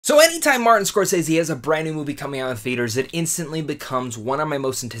So anytime Martin Scorsese has a brand new movie coming out in theaters, it instantly becomes one of my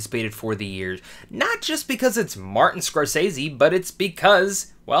most anticipated for the year. Not just because it's Martin Scorsese, but it's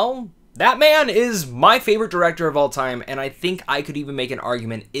because, well, that man is my favorite director of all time, and I think I could even make an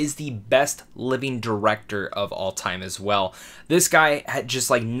argument is the best living director of all time as well. This guy had just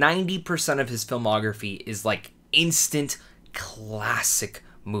like 90% of his filmography is like instant classic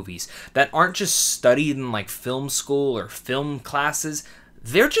movies that aren't just studied in like film school or film classes.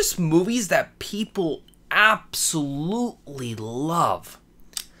 They're just movies that people absolutely love.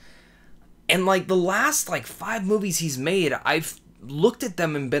 And like the last like 5 movies he's made, I've looked at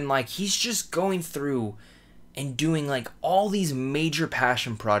them and been like, he's just going through and doing like all these major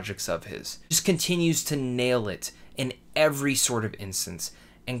passion projects of his. Just continues to nail it in every sort of instance.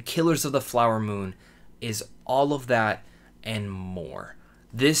 And Killers of the Flower Moon is all of that and more.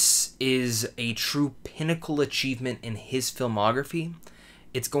 This is a true pinnacle achievement in his filmography.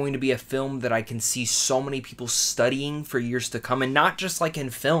 It's going to be a film that I can see so many people studying for years to come, and not just like in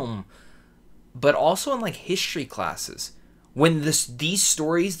film, but also in like history classes. When these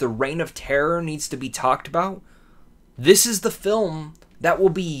stories, the Reign of Terror, needs to be talked about, this is the film that will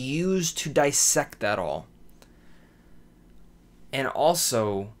be used to dissect that all. And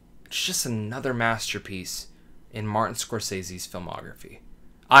also, it's just another masterpiece in Martin Scorsese's filmography.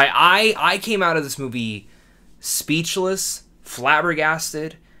 I came out of this movie speechless,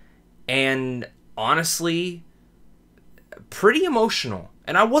 flabbergasted, and honestly pretty emotional.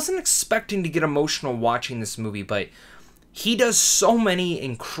 And I wasn't expecting to get emotional watching this movie, but he does so many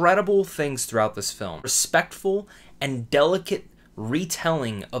incredible things throughout this film. Respectful and delicate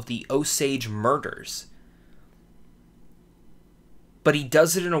retelling of the Osage murders. But he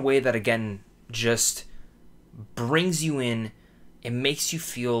does it in a way that, again, just brings you in and makes you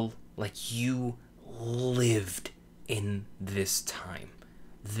feel like you lived in this time.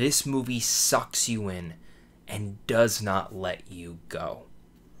 This movie sucks you in and does not let you go.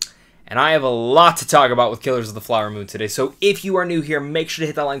 And I have a lot to talk about with Killers of the Flower Moon today. So if you are new here, make sure to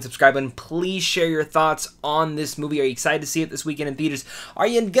hit that like and subscribe button. Please share your thoughts on this movie. Are you excited to see it this weekend in theaters? Are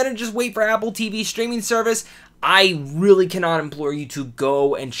you gonna just wait for Apple TV streaming service? I really cannot implore you to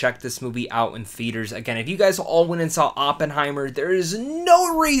go and check this movie out in theaters. Again, if you guys all went and saw Oppenheimer, there is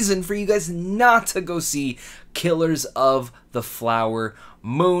no reason for you guys not to go see Killers of the Flower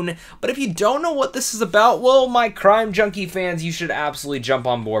Moon. But if you don't know what this is about, well, my crime junkie fans, you should absolutely jump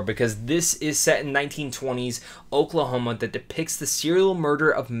on board, because this is set in 1920s Oklahoma that depicts the serial murder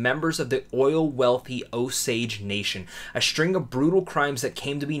of members of the oil-wealthy Osage Nation, a string of brutal crimes that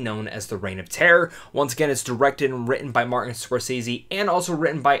came to be known as the Reign of Terror. Once again, it's directed and written by Martin Scorsese and also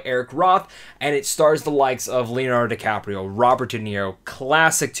written by Eric Roth, and it stars the likes of Leonardo Dicaprio, Robert De Niro,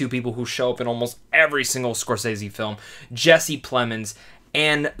 classic 2 people who show up in almost every single Scorsese film, Jesse Plemons,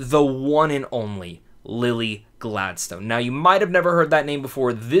 and the one and only Lily Gladstone. Now, you might have never heard that name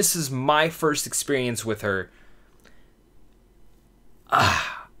before. This is my first experience with her.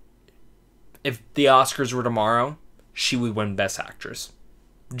 If the Oscars were tomorrow, she would win Best Actress.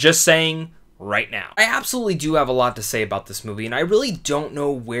 Just saying right now. I absolutely do have a lot to say about this movie, and I really don't know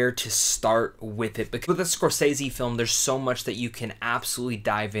where to start with it, because with a Scorsese film, there's so much that you can absolutely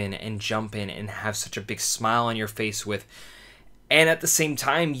dive in and jump in and have such a big smile on your face with. And at the same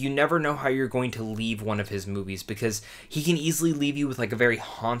time, you never know how you're going to leave one of his movies, because he can easily leave you with like a very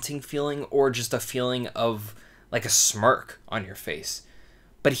haunting feeling, or just a feeling of like a smirk on your face.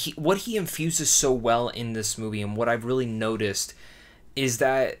 But what he infuses so well in this movie, and what I've really noticed, is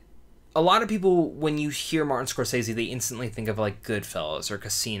that a lot of people, when you hear Martin Scorsese, they instantly think of like Goodfellas or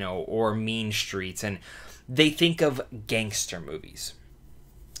Casino or Mean Streets, and they think of gangster movies.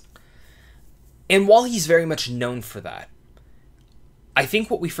 And while he's very much known for that, I think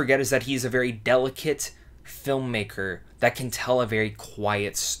what we forget is that he's a very delicate filmmaker that can tell a very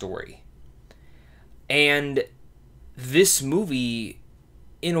quiet story. And this movie,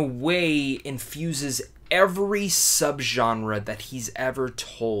 in a way, infuses every subgenre that he's ever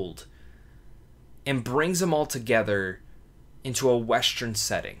told and brings them all together into a Western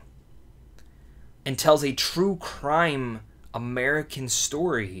setting and tells a true crime American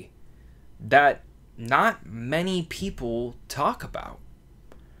story that not many people talk about.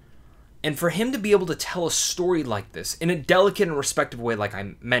 And for him to be able to tell a story like this in a delicate and respectful way, like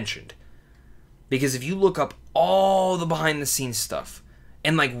I mentioned, because if you look up all the behind the scenes stuff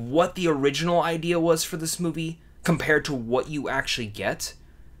and like what the original idea was for this movie compared to what you actually get,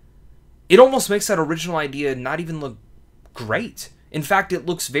 it almost makes that original idea not even look great. In fact, it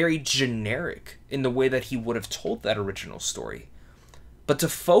looks very generic in the way that he would have told that original story. But to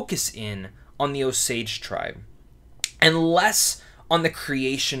focus in on the Osage Tribe and less on the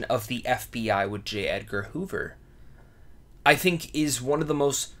creation of the FBI with J. Edgar Hoover, I think is one of the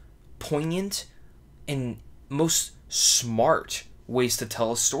most poignant and most smart ways to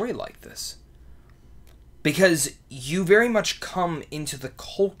tell a story like this. Because you very much come into the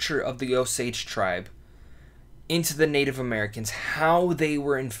culture of the Osage Tribe, into the Native Americans, how they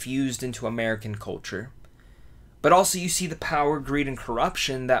were infused into American culture. But also you see the power, greed, and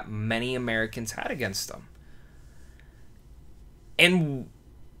corruption that many Americans had against them. And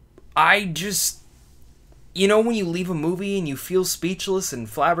I just, you know, when you leave a movie and you feel speechless and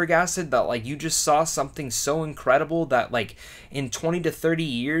flabbergasted that, like, you just saw something so incredible that, like, in 20 to 30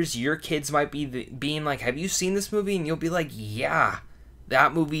 years, your kids might be being like, have you seen this movie? And you'll be like, yeah,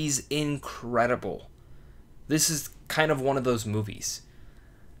 that movie's incredible. This is kind of one of those movies.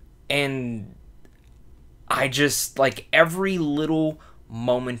 And I just, like, every little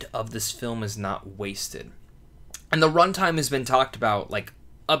moment of this film is not wasted. And the runtime has been talked about, like,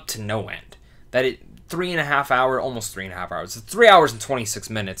 up to no end. That it, 3.5 hours, almost 3.5 hours. It's 3 hours and 26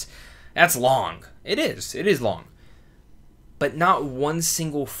 minutes. That's long. It is long. But not one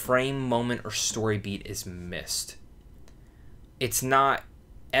single frame, moment, or story beat is missed. It's not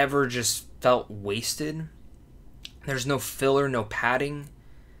ever just felt wasted. There's no filler, no padding.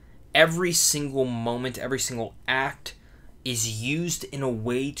 Every single moment, every single act is used in a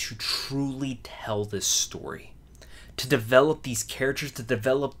way to truly tell this story. To develop these characters, to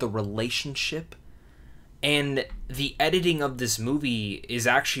develop the relationship. And the editing of this movie is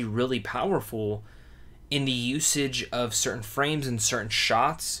actually really powerful in the usage of certain frames and certain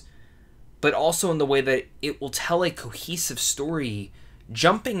shots, but also in the way that it will tell a cohesive story,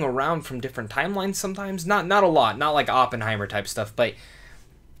 jumping around from different timelines sometimes. Not a lot, not like Oppenheimer type stuff, but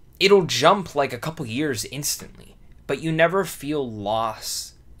it'll jump like a couple years instantly. But you never feel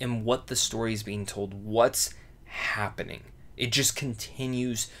lost in what the story is being told, what's happening. It just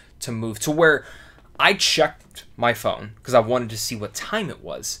continues to move to where I checked my phone because I wanted to see what time it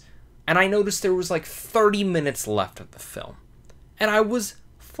was, and I noticed there was like 30 minutes left of the film, and I was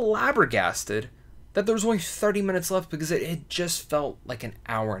flabbergasted that there was only 30 minutes left because it just felt like an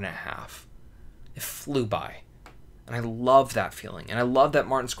hour and a half. It flew by, and I love that feeling, and I love that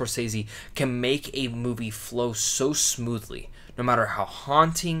Martin Scorsese can make a movie flow so smoothly. No matter how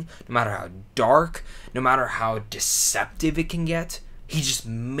haunting, no matter how dark, no matter how deceptive it can get, he just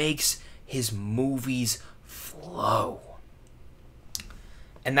makes his movies flow.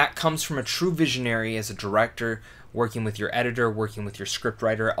 And that comes from a true visionary as a director, working with your editor, working with your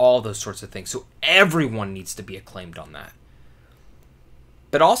scriptwriter, all those sorts of things. So everyone needs to be acclaimed on that.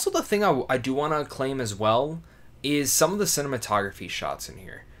 But also the thing I do want to acclaim as well is some of the cinematography shots in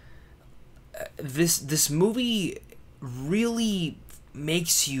here. This movie really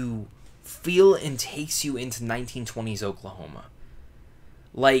makes you feel and takes you into 1920s Oklahoma.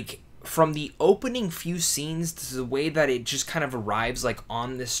 Like, from the opening few scenes to the way that it just kind of arrives, like,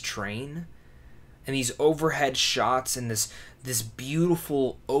 on this train, and these overhead shots and this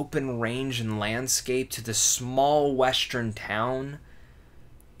beautiful open range and landscape to this small western town,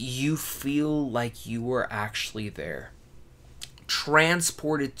 you feel like you were actually there,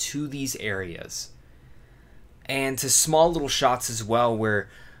 transported to these areas. And to small little shots as well where,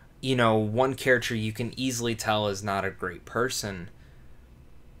 you know, one character you can easily tell is not a great person.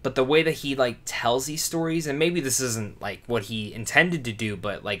 But the way that he, like, tells these stories, and maybe this isn't, like, what he intended to do,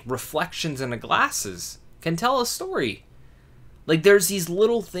 but, like, reflections in the glasses can tell a story. Like, there's these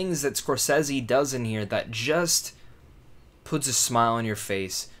little things that Scorsese does in here that just puts a smile on your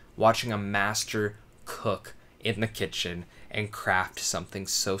face watching a master cook in the kitchen and craft something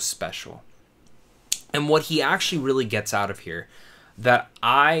so special. And what he actually really gets out of here that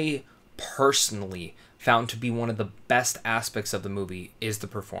I personally found to be one of the best aspects of the movie is the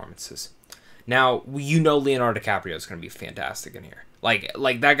performances. Now, you know Leonardo Dicaprio is going to be fantastic in here. Like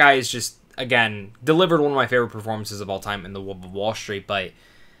that guy is just, again, delivered one of my favorite performances of all time in The Wolf of Wall Street. But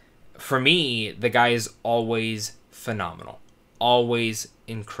for me, the guy is always phenomenal. Always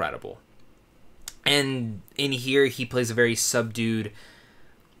incredible. And in here, he plays a very subdued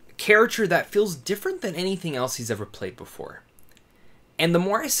character that feels different than anything else he's ever played before. And the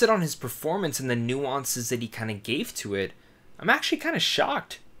more I sit on his performance and the nuances that he kind of gave to it, I'm actually kind of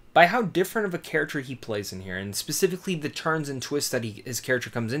shocked by how different of a character he plays in here, and specifically the turns and twists that his character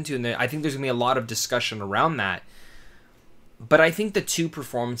comes into. And I think there's going to be a lot of discussion around that. But I think the two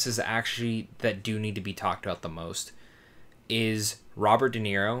performances actually that do need to be talked about the most is Robert De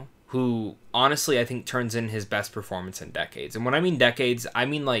Niro, who honestly I think turns in his best performance in decades. And when I mean decades, I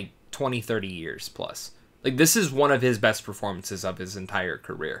mean like 20, 30 years plus. Like, this is one of his best performances of his entire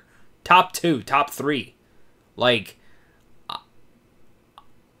career. Top 2, top 3. Like,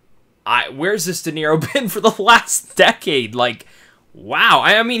 where's this De Niro been for the last decade? Like, wow.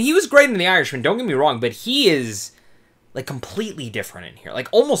 I mean, he was great in The Irishman, don't get me wrong, but he is, like, completely different in here. Like,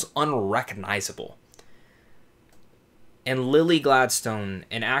 almost unrecognizable. And Lily Gladstone,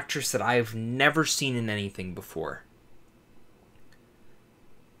 an actress that I've never seen in anything before,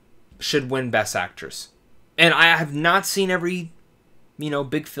 should win Best Actress. And I have not seen every,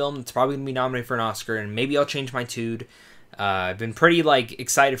 big film that's probably going to be nominated for an Oscar, and maybe I'll change my tune. I've been pretty,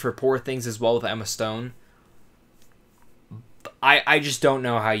 excited for Poor Things as well with Emma Stone. I just don't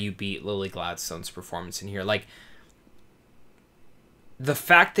know how you beat Lily Gladstone's performance in here. Like, the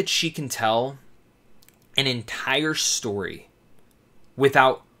fact that she can tell an entire story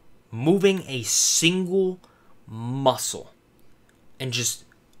without moving a single muscle and just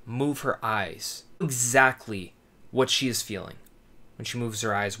move her eyes. Exactly what she is feeling when she moves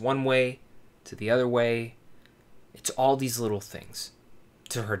her eyes one way to the other way. It's all these little things.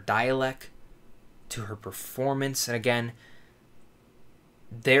 To her dialect, to her performance. And again,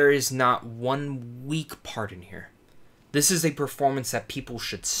 there is not one weak part in here. This is a performance that people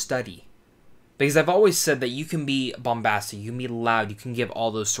should study. Because I've always said that you can be bombastic, you can be loud, you can give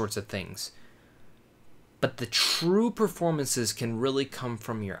all those sorts of things. But the true performances can really come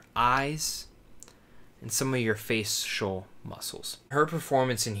from your eyes and some of your facial muscles. Her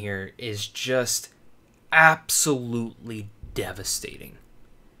performance in here is just absolutely devastating.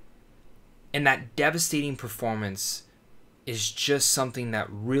 And that devastating performance is just something that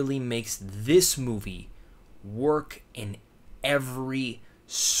really makes this movie work in every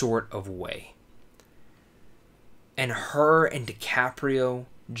sort of way. And her and DiCaprio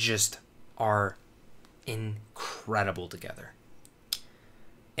just are incredible together.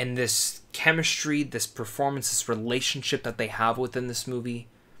 And this chemistry, this performance, this relationship that they have within this movie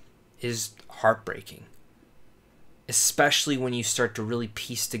is heartbreaking. Especially when you start to really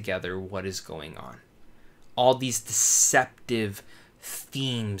piece together what is going on. All these deceptive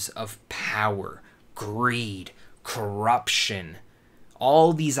themes of power, greed, corruption,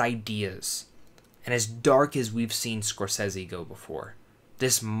 all these ideas. And as dark as we've seen Scorsese go before,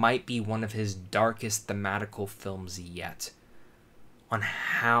 this might be one of his darkest thematical films yet, on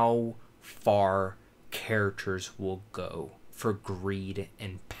how far characters will go for greed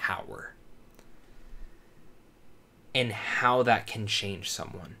and power, and how that can change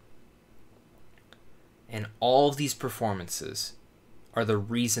someone. And all of these performances are the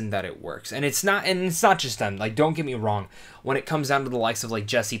reason that it works. And it's not just them. Like, don't get me wrong. When it comes down to the likes of, like,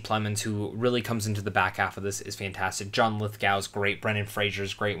 Jesse Plemons, who really comes into the back half of this, is fantastic. John Lithgow's great. Brendan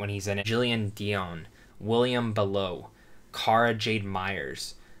Fraser's great when he's in it. Gillian Dion, William Below, Cara Jade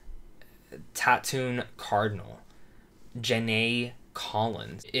Myers, Tatoon Cardinal, Janae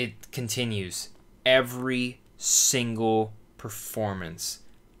Collins. It continues. Every single performance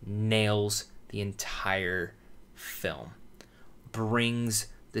nails the entire film. Brings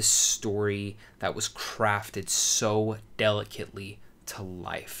this story that was crafted so delicately to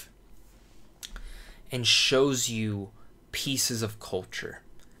life. And shows you pieces of culture.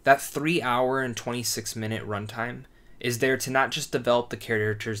 That 3-hour and 26-minute runtime is there to not just develop the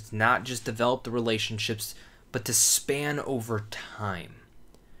characters, not just develop the relationships, but to span over time.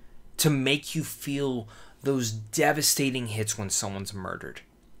 To make you feel those devastating hits when someone's murdered.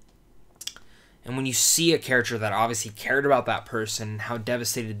 And when you see a character that obviously cared about that person, how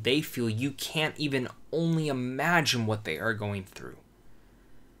devastated they feel, you can't even only imagine what they are going through.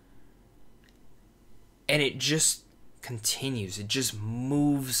 And it just continues. It just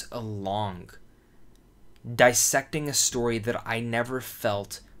moves along. Dissecting a story that I never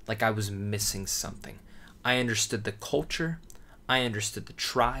felt like I was missing something. I understood the culture. I understood the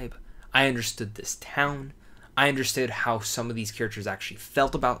tribe. I understood this town. I understood how some of these characters actually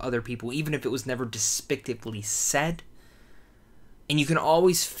felt about other people, even if it was never despicably said. And you can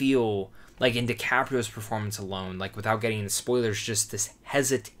always feel, like in DiCaprio's performance alone, like without getting into spoilers, just this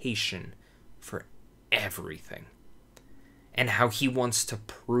hesitation for everything. And how he wants to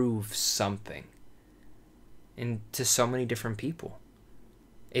prove something. And to so many different people.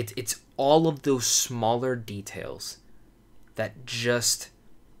 It's all of those smaller details that just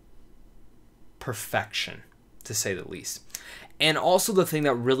perfection, to say the least. And also the thing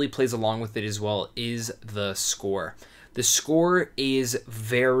that really plays along with it as well is the score. The score is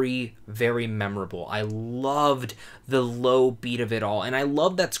very, very memorable. I loved the low beat of it all. And I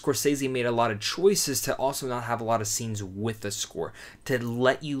love that Scorsese made a lot of choices to also not have a lot of scenes with the score. To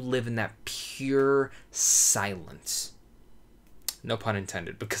let you live in that pure silence. No pun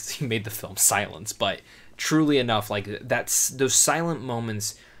intended, because he made the film Silence. But truly enough, like those silent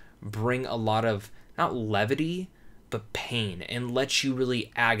moments bring a lot of, not levity, the pain and lets you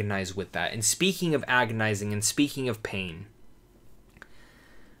really agonize with that. And speaking of agonizing and speaking of pain,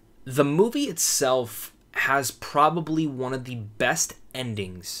 the movie itself has probably one of the best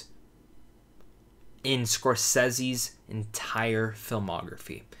endings in Scorsese's entire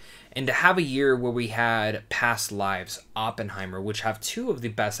filmography. And to have a year where we had Past Lives, Oppenheimer, which have two of the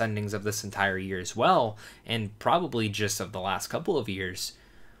best endings of this entire year as well, and probably just of the last couple of years,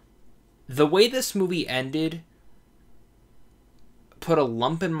 the way this movie ended put a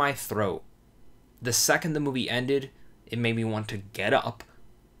lump in my throat. The second the movie ended, it made me want to get up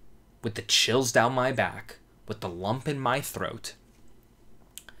with the chills down my back, with the lump in my throat,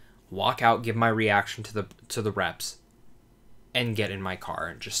 walk out, give my reaction to the reps, and get in my car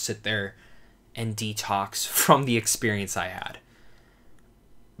and just sit there and detox from the experience I had.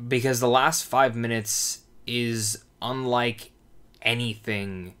 Because the last 5 minutes is unlike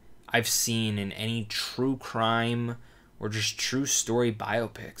anything I've seen in any true crime or just true story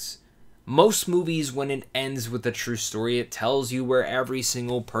biopics. Most movies, when it ends with a true story, it tells you where every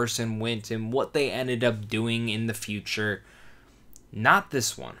single person went and what they ended up doing in the future. Not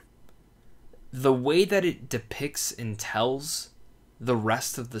this one. The way that it depicts and tells the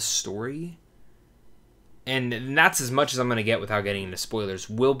rest of the story, and that's as much as I'm going to get without getting into spoilers,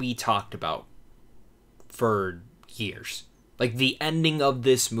 will be talked about for years. Like, the ending of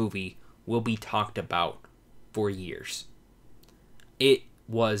this movie will be talked about for years. It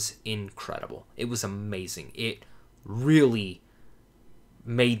was incredible. It was amazing. It really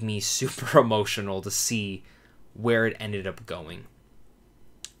made me super emotional to see where it ended up going.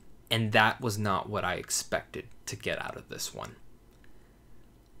 And that was not what I expected to get out of this one.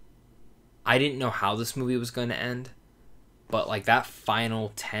 I didn't know how this movie was going to end, but like that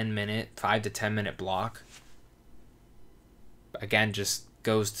final 5 to 10 minute block, again, just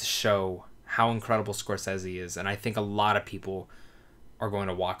goes to show how incredible Scorsese is. And I think a lot of people are going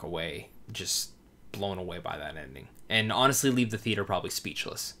to walk away just blown away by that ending. And honestly leave the theater probably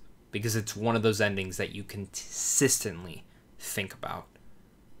speechless, because it's one of those endings that you consistently think about.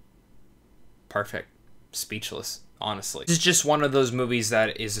 Perfect. Speechless, honestly. This is just one of those movies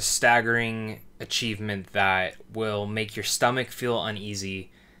that is a staggering achievement that will make your stomach feel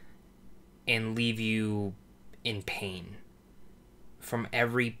uneasy and leave you in pain from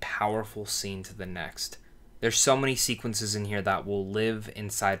every powerful scene to the next. There's so many sequences in here that will live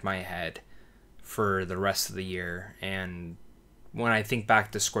inside my head for the rest of the year, and when I think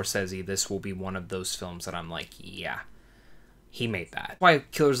back to Scorsese, this will be one of those films that I'm like, yeah, he made that. Why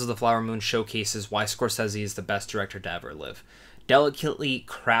Killers of the Flower Moon showcases why Scorsese is the best director to ever live. Delicately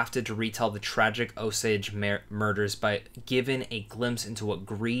crafted to retell the tragic Osage murders by giving a glimpse into what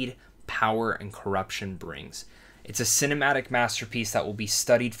greed, power, and corruption brings. It's a cinematic masterpiece that will be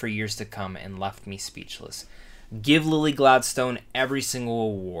studied for years to come and left me speechless. Give Lily Gladstone every single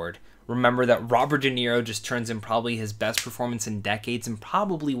award. Remember that Robert De Niro just turns in probably his best performance in decades and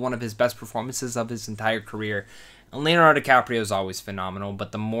probably one of his best performances of his entire career. And Leonardo Dicaprio is always phenomenal,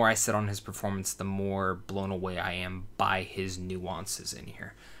 but the more I sit on his performance, the more blown away I am by his nuances in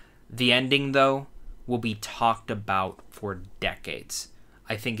here. The ending, though, will be talked about for decades.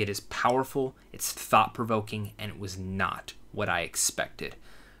 I think it is powerful, it's thought-provoking, and it was not what I expected.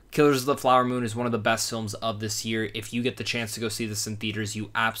 Killers of the Flower Moon is one of the best films of this year. If you get the chance to go see this in theaters, you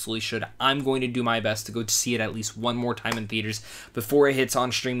absolutely should. I'm going to do my best to go see it at least one more time in theaters before it hits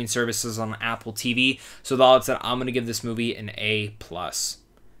on streaming services on Apple TV. So with all that said, I'm going to give this movie an A+.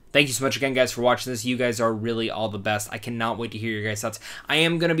 Thank you so much again, guys, for watching this. You guys are really all the best. I cannot wait to hear your guys' thoughts. I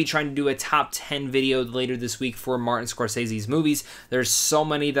am going to be trying to do a top 10 video later this week for Martin Scorsese's movies. There's so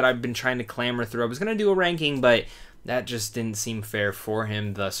many that I've been trying to clamor through. I was going to do a ranking, but that just didn't seem fair for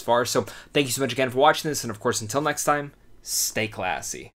him thus far. So thank you so much again for watching this. And of course, until next time, stay classy.